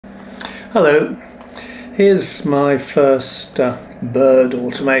Hello, here's my first bird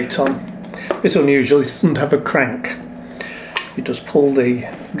automaton. A bit unusual, it doesn't have a crank. You just pull the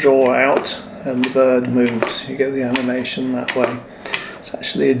drawer out and the bird moves. You get the animation that way. It's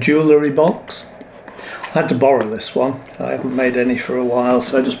actually a jewellery box. I had to borrow this one. I haven't made any for a while,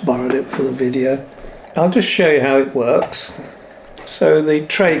 so I just borrowed it for the video. I'll just show you how it works. So the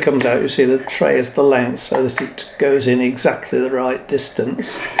tray comes out, you see the tray is the length so that it goes in exactly the right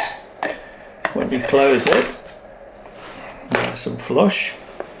distance. When you close it, nice and flush.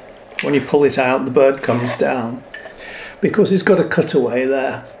 When you pull it out, the bird comes down because it's got a cutaway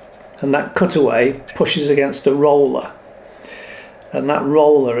there, and that cutaway pushes against a roller, and that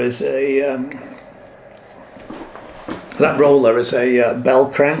roller is a bell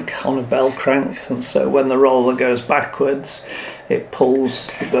crank on a bell crank, and so when the roller goes backwards it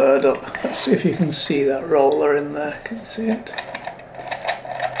pulls the bird up. Let's see if you can see that roller in there. Can you see it?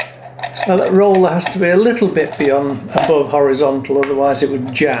 So that roller has to be a little bit above horizontal, otherwise it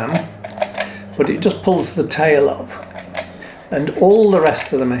would jam, but it just pulls the tail up and all the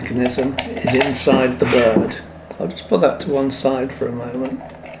rest of the mechanism is inside the bird. I'll just put that to one side for a moment.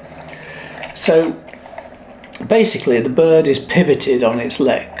 So basically the bird is pivoted on its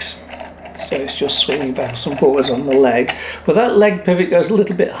legs, so it's just swinging backwards and forwards on the leg, but that leg pivot goes a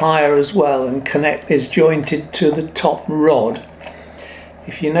little bit higher as well and is jointed to the top rod.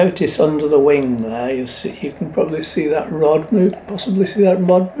 If you notice under the wing there, you can probably see that rod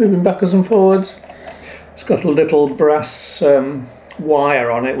moving backwards and forwards. It's got a little brass wire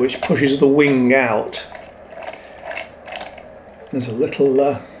on it which pushes the wing out. There's a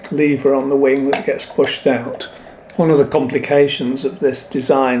little lever on the wing that gets pushed out. One of the complications of this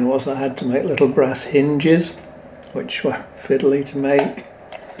design was I had to make little brass hinges, which were fiddly to make.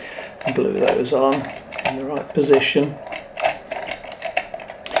 I glue those on in the right position.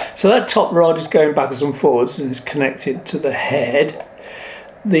 So that top rod is going backwards and forwards and is connected to the head.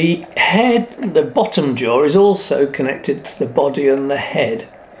 The bottom jaw is also connected to the body and the head.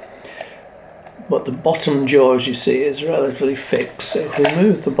 But the bottom jaw, as you see, is relatively fixed. So if we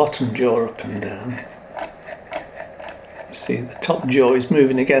move the bottom jaw up and down, you see the top jaw is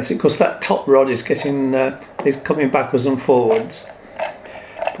moving against it because that top rod is coming backwards and forwards,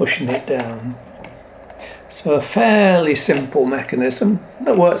 pushing it down. So a fairly simple mechanism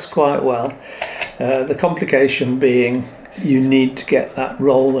that works quite well. The complication being you need to get that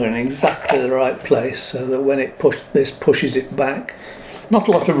roller in exactly the right place so that when this pushes it back. Not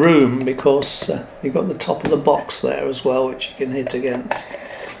a lot of room because you've got the top of the box there as well, which you can hit against.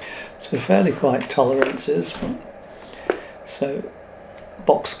 So fairly quite tolerances. So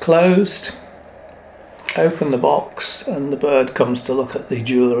box closed, open the box and the bird comes to look at the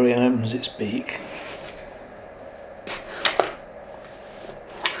jewellery and opens its beak.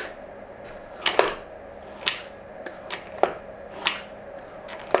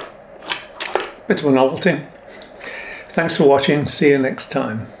 Bit of a novelty. Thanks for watching, see you next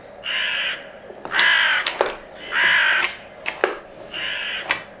time.